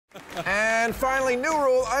And finally, new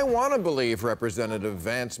rule. I want to believe Representative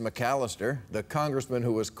Vance McAllister, the congressman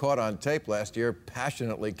who was caught on tape last year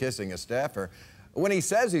passionately kissing a staffer, when he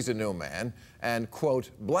says he's a new man and, quote,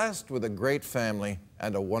 blessed with a great family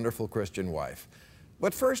and a wonderful Christian wife.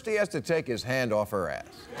 But first he has to take his hand off her ass.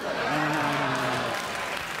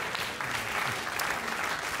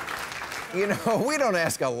 You know, we don't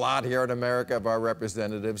ask a lot here in America of our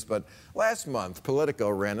representatives, but last month, Politico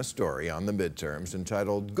ran a story on the midterms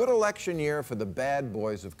entitled Good Election Year for the Bad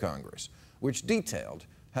Boys of Congress, which detailed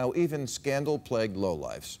how even scandal-plagued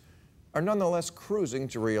lowlifes are nonetheless cruising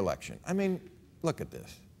to re-election. I mean, look at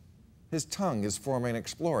this. His tongue is forming an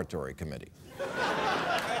exploratory committee.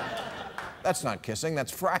 That's not kissing,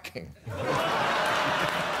 that's fracking.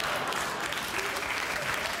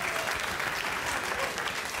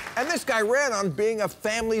 And this guy ran on being a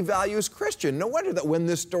family values Christian. No wonder that when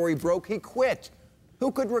this story broke, he quit.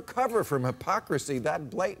 Who could recover from hypocrisy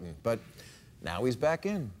that blatant? But now he's back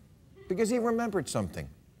in because he remembered something.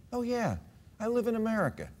 Oh, yeah, I live in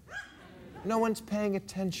America. No one's paying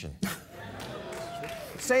attention.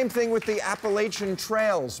 Same thing with the Appalachian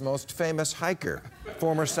Trail's most famous hiker,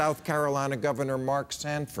 former South Carolina Governor Mark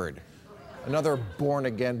Sanford, another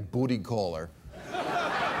born-again booty caller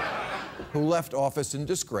who left office in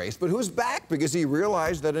disgrace, but who's back because he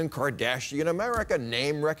realized that in Kardashian America,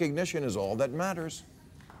 name recognition is all that matters.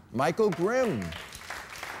 Michael Grimm.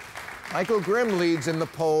 Michael Grimm leads in the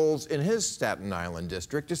polls in his Staten Island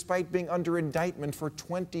district, despite being under indictment for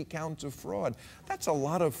 20 counts of fraud. That's a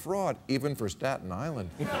lot of fraud, even for Staten Island.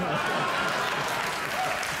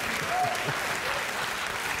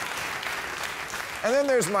 And then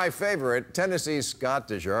there's my favorite, Tennessee's Scott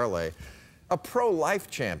DeJarle, a pro-life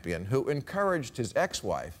champion who encouraged his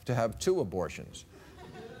ex-wife to have 2 abortions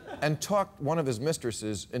and talked one of his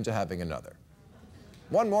mistresses into having another.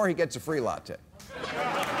 One more, he gets a free latte.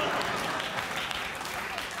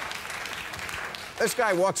 This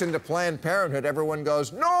guy walks into Planned Parenthood, everyone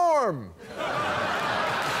goes, Norm!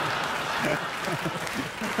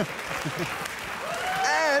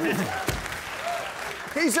 And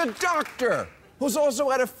he's a doctor who's also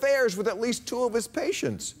had affairs with at least 2 of his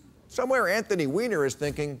patients. Somewhere Anthony Weiner is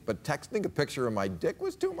thinking, but texting a picture of my dick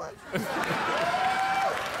was too much?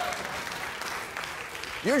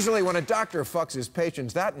 Usually when a doctor fucks his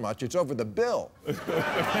patients that much, it's over the bill.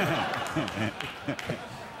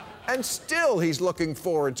 And still he's looking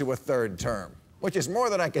forward to a 3rd term, which is more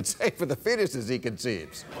than I could say for the fetuses he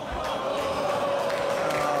conceives. Oh,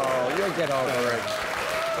 you'll get over it.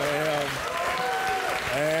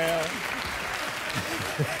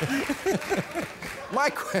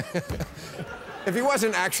 If he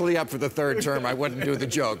wasn't actually up for the 3rd term, I wouldn't do the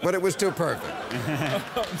joke, but it was too perfect.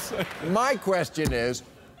 My question is,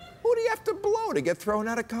 who do you have to blow to get thrown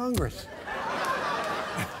out of Congress?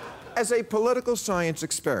 As a political science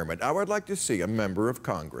experiment, I would like to see a member of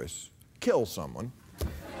Congress kill someone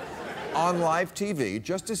on live TV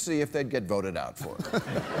just to see if they'd get voted out for it.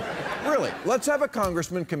 Really, let's have a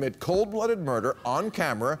congressman commit cold-blooded murder on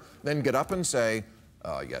camera, then get up and say,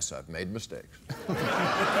 yes, I've made mistakes.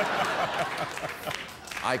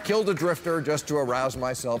 I killed a drifter just to arouse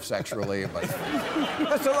myself sexually, but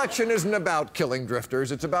this election isn't about killing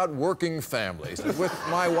drifters. It's about working families. With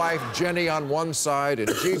my wife, Jenny, on one side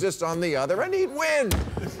and Jesus on the other, and he'd win.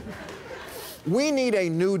 We need a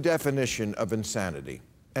new definition of insanity,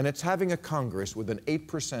 and it's having a Congress with an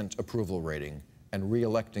 8% approval rating and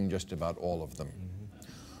re-electing just about all of them.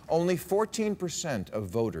 Only 14% of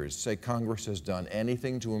voters say Congress has done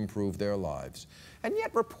anything to improve their lives. And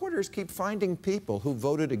yet reporters keep finding people who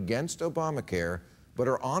voted against Obamacare but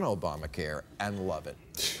are on Obamacare and love it.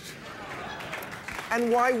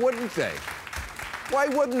 And why wouldn't they? Why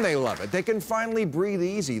wouldn't they love it? They can finally breathe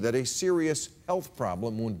easy that a serious health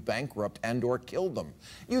problem won't bankrupt and/or kill them.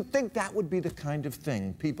 You'd think that would be the kind of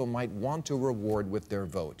thing people might want to reward with their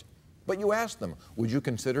vote. But you ask them, would you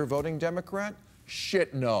consider voting Democrat?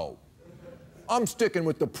 Shit, no. I'm sticking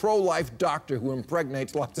with the pro-life doctor who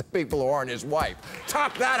impregnates lots of people who aren't his wife.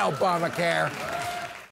 Top that, Obamacare.